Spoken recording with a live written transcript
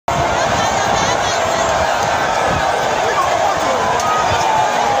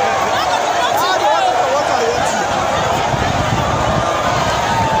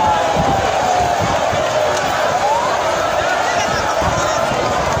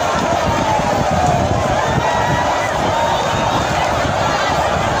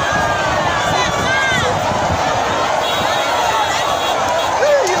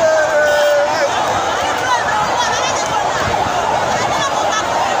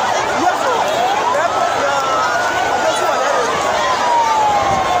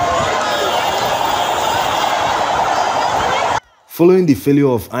Following the failure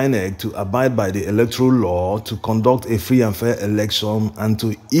of INEC to abide by the electoral law to conduct a free and fair election and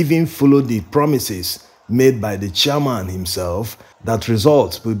to even follow the promises made by the chairman himself that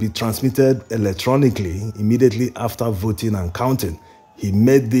results will be transmitted electronically immediately after voting and counting. He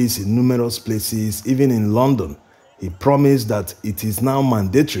made this in numerous places, even in London. He promised that it is now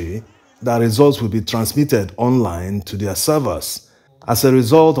mandatory that results will be transmitted online to their servers. As a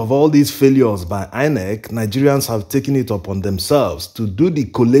result of all these failures by INEC, Nigerians have taken it upon themselves to do the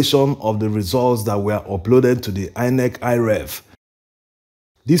collation of the results that were uploaded to the INEC IREV.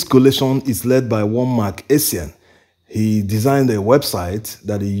 This collation is led by one Mark Essien. He designed a website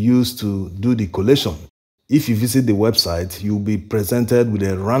that he used to do the collation. If you visit the website, you'll be presented with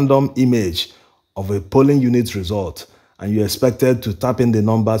a random image of a polling unit result, and you're expected to tap in the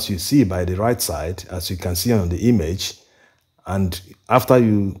numbers you see by the right side, as you can see on the image. And after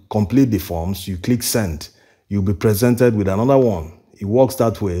you complete the forms, you click send. You'll be presented with another one. It works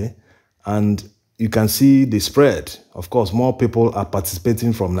that way, and you can see the spread. Of course, more people are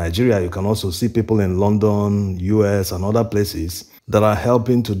participating from Nigeria. You can also see people in London, US, and other places that are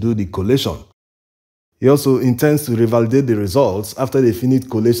helping to do the collation. He also intends to revalidate the results after they finish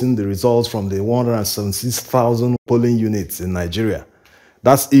collating the results from the 176,000 polling units in Nigeria.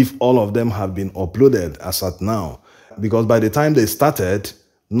 That's if all of them have been uploaded as at now. Because by the time they started,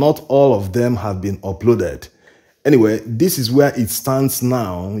 not all of them have been uploaded. Anyway, this is where it stands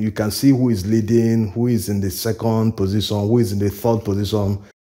now. You can see who is leading, who is in the second position, who is in the third position.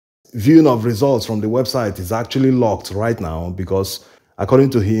 Viewing of results from the website is actually locked right now because, according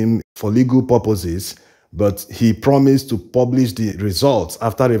to him, for legal purposes, but he promised to publish the results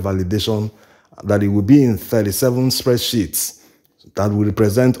after a validation that it will be in 37 spreadsheets that will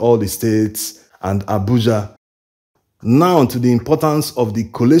represent all the states and Abuja. Now to the importance of the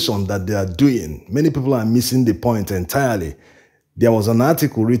collation that they are doing. Many people are missing the point entirely. There was an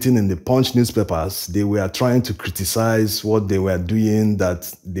article written in the Punch newspapers. They were trying to criticize what they were doing,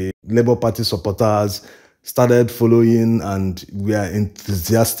 that the Labour Party supporters started following and were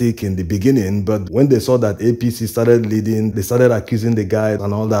enthusiastic in the beginning. But when they saw that APC started leading, they started accusing the guy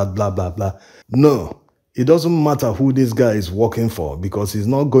and all that, blah, blah, blah. No. It doesn't matter who this guy is working for because he's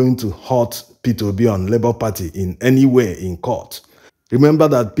not going to hurt P2B on Labour Party in any way in court. Remember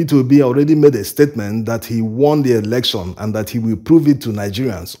that P2B already made a statement that he won the election and that he will prove it to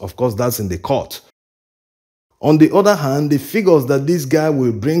Nigerians. Of course, that's in the court. On the other hand, the figures that this guy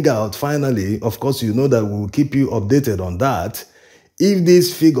will bring out finally, of course, you know that we will keep you updated on that. If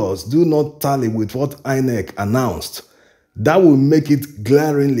these figures do not tally with what INEC announced, that will make it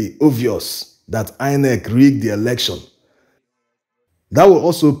glaringly obvious that INEC rigged the election. That will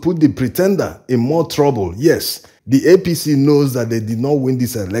also put the pretender in more trouble. Yes, the APC knows that they did not win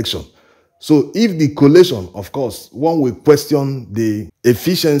this election. So if the collation, of course, one will question the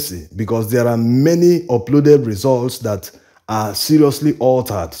efficiency because there are many uploaded results that are seriously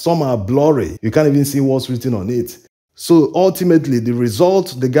altered. Some are blurry. You can't even see what's written on it. So ultimately, the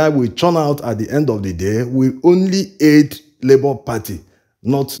result the guy will churn out at the end of the day will only aid Labour Party,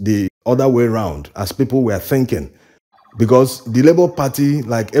 not the other way around, as people were thinking. Because the Labour Party,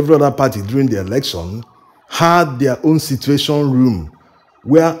 like every other party during the election, had their own situation room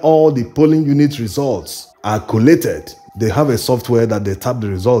where all the polling unit results are collated. They have a software that they tap the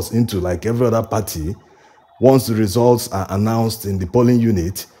results into like every other party. Once the results are announced in the polling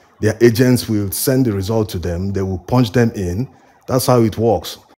unit, their agents will send the result to them. They will punch them in. That's how it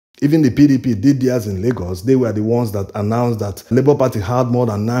works. Even the PDP did theirs in Lagos. They were the ones that announced that Labour Party had more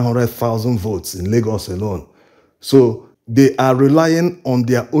than 900,000 votes in Lagos alone. So they are relying on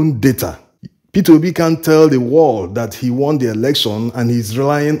their own data. P2B can't tell the world that he won the election and he's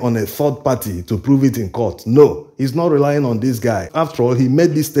relying on a third party to prove it in court. No, he's not relying on this guy. After all, he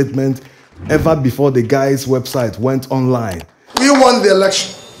made this statement ever before the guy's website went online. We won the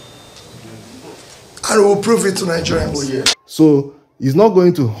election and we'll prove it to Nigerians. Oh, yeah. So it's not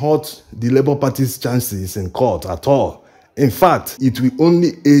going to hurt the Labour Party's chances in court at all. In fact, it will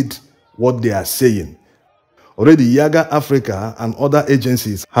only aid what they are saying. Already, Yaga Africa and other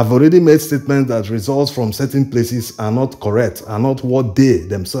agencies have already made statements that results from certain places are not correct, are not what they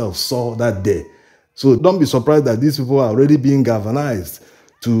themselves saw that day. So don't be surprised that these people are already being galvanized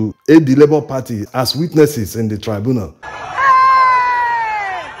to aid the Labour Party as witnesses in the tribunal.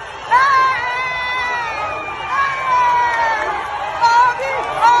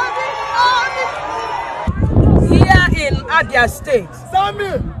 Here in Abia State,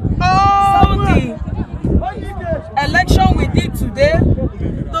 all the election we did today,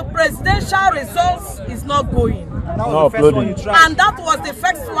 the presidential results is not going. And that was the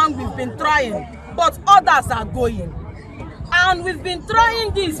first one we've been trying, but others are going. And we've been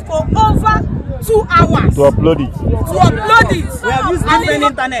trying this for over 2 hours. To upload it. We have used different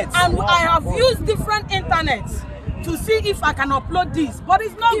internets. And I have used different internets to see if I can upload this, but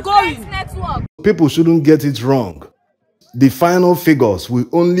it's not going. Network. People shouldn't get it wrong. The final figures will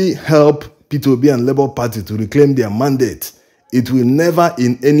only help P2B and Labour Party to reclaim their mandate. It will never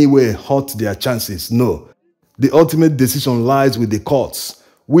in any way hurt their chances, no. The ultimate decision lies with the courts,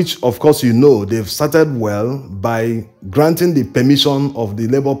 which of course you know they've started well by granting the permission of the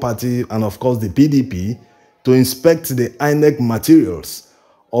Labour Party and of course the PDP to inspect the INEC materials,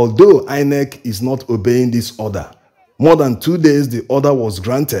 although INEC is not obeying this order. More than 2 days the order was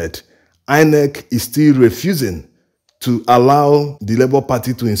granted, INEC is still refusing to allow the Labour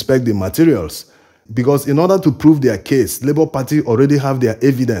Party to inspect the materials. Because in order to prove their case, Labour Party already have their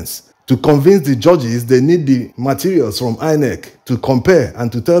evidence. To convince the judges, they need the materials from INEC to compare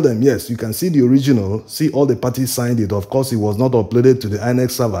and to tell them, yes, you can see the original, see all the parties signed it. Of course, it was not uploaded to the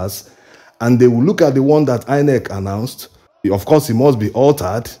INEC servers. And they will look at the one that INEC announced. Of course, it must be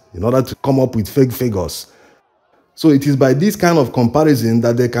altered in order to come up with fake figures. So it is by this kind of comparison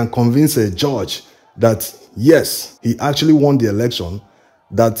that they can convince a judge that, yes, he actually won the election,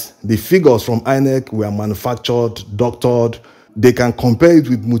 that the figures from INEC were manufactured, doctored. They can compare it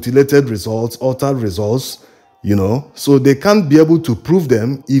with mutilated results, altered results, you know. So they can't be able to prove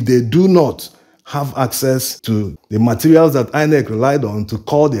them if they do not have access to the materials that INEC relied on to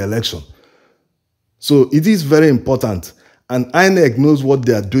call the election. So it is very important, and INEC knows what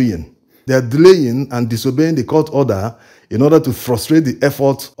they are doing. They are delaying and disobeying the court order in order to frustrate the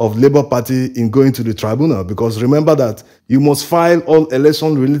effort of Labour Party in going to the tribunal. Because remember that you must file all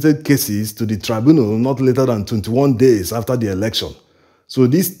election-related cases to the tribunal not later than 21 days after the election. So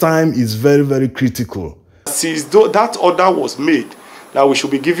this time is very, very critical. Since that order was made, that we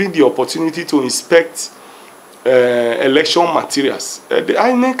should be given the opportunity to inspect election materials. The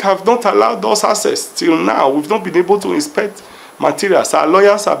INEC have not allowed us access till now. We've not been able to inspect materials. Our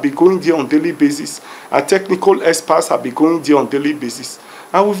lawyers have been going there on daily basis. Our technical experts have been going there on daily basis.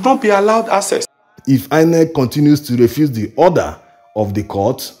 And we've not been allowed access. If INEC continues to refuse the order of the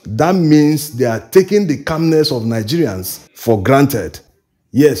court, that means they are taking the calmness of Nigerians for granted.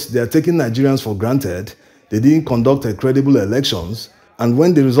 Yes, they are taking Nigerians for granted. They didn't conduct a credible elections. And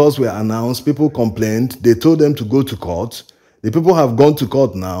when the results were announced, people complained. They told them to go to court. The people have gone to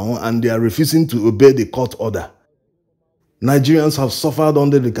court now and they are refusing to obey the court order. Nigerians have suffered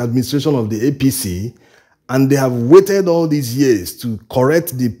under the administration of the APC, and they have waited all these years to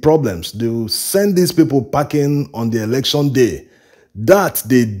correct the problems. They will send these people packing on the election day. That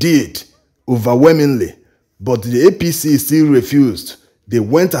they did overwhelmingly, but the APC still refused. They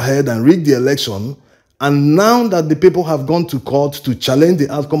went ahead and rigged the election, and now that the people have gone to court to challenge the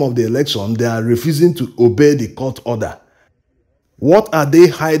outcome of the election, they are refusing to obey the court order. What are they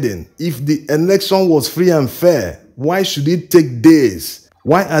hiding? If the election was free and fair, why should it take days?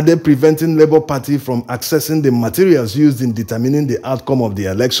 Why are they preventing Labour Party from accessing the materials used in determining the outcome of the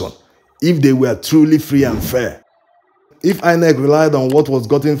election if they were truly free and fair? If INEC relied on what was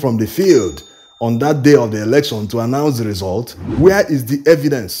gotten from the field on that day of the election to announce the result, where is the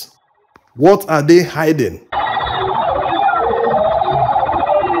evidence? What are they hiding?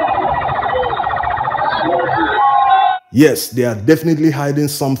 Yes, they are definitely hiding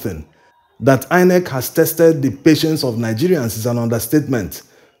something. That INEC has tested the patience of Nigerians is an understatement.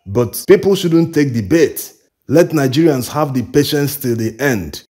 But people shouldn't take the bait. Let Nigerians have the patience till the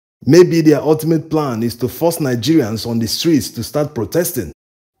end. Maybe their ultimate plan is to force Nigerians on the streets to start protesting,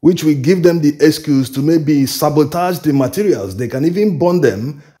 which will give them the excuse to maybe sabotage the materials. They can even burn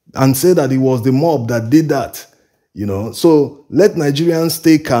them and say that it was the mob that did that. You know, so let Nigerians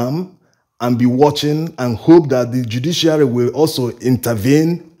stay calm and be watching and hope that the judiciary will also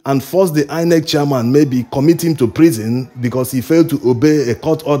intervene and force the INEC chairman, maybe commit him to prison because he failed to obey a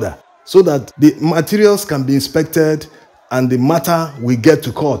court order, so that the materials can be inspected and the matter will get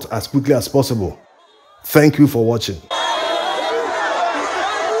to court as quickly as possible. Thank you for watching.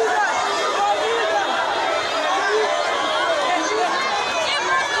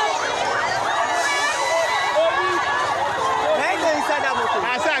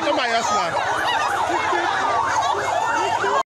 I said, come by your